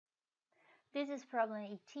This is problem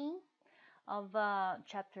 18 of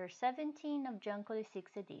chapter 17 of Giancoli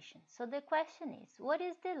 6th edition. So the question is, what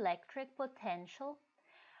is the electric potential,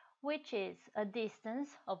 which is a distance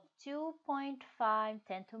of 2.5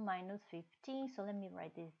 10 to minus 15. So let me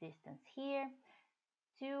write this distance here.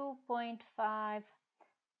 2.5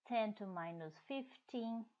 10 to minus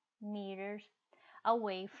 15 meters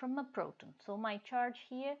away from a proton. So my charge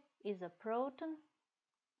here is a proton.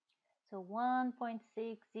 So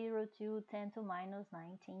 1.602 10 to minus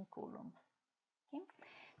 19 coulomb. Okay?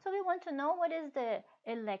 So we want to know what is the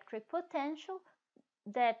electric potential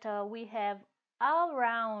that we have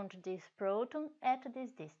around this proton at this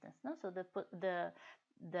distance. No? So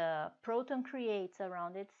the proton creates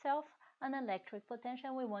around itself an electric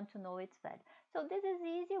potential. We want to know its value. So this is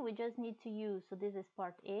easy. We just need to use, so this is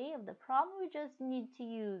part A of the problem. We just need to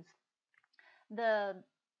use the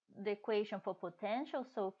equation for potential.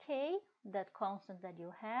 So K, that constant that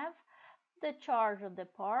you have, the charge of the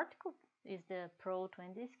particle is the proton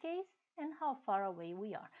in this case, and how far away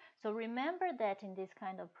we are. So remember that in this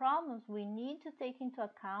kind of problems, we need to take into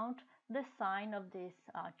account the sign of this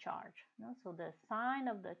charge. No? So the sign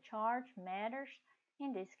of the charge matters.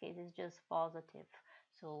 In this case, it's just positive.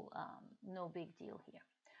 So no big deal here.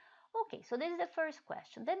 Okay, so this is the first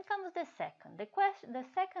question. Then comes the second. The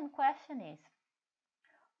second question is,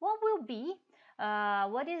 what will be,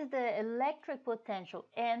 what is the electric potential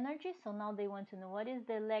energy? So now they want to know what is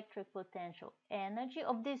the electric potential energy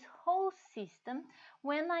of this whole system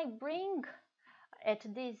when I bring at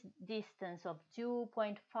this distance of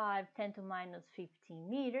 2.5 10 to minus 15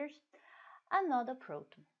 meters another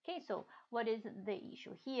proton. Okay, so what is the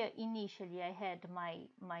issue? Here initially I had my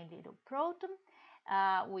little proton.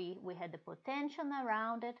 We had the potential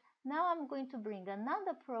around it. Now I'm going to bring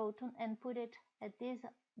another proton and put it at this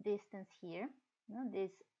distance here.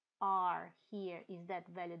 This R here is that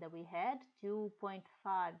value that we had, 2.5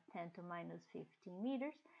 10 to minus 15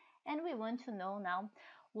 meters. And we want to know now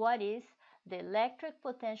what is the electric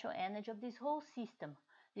potential energy of this whole system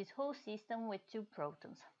with two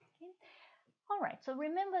protons. Okay? All right, so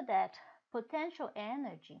remember that potential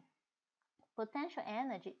energy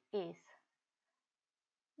is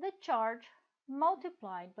the charge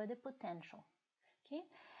multiplied by the potential. Okay,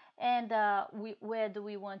 and where do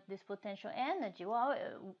we want this potential energy? Well,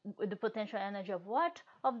 the potential energy of what?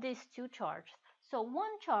 Of these two charges. So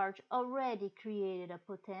one charge already created a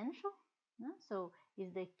potential. So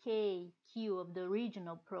is the KQ of the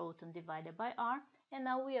original proton divided by R. And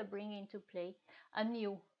now we are bringing into play a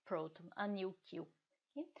new proton, a new Q.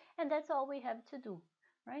 Okay? And that's all we have to do.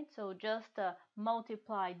 Right? So just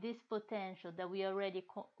multiply this potential that we already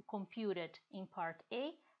computed in part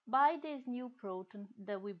A by this new proton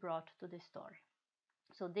that we brought to the story.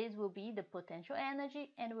 So this will be the potential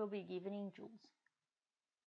energy and will be given in joules.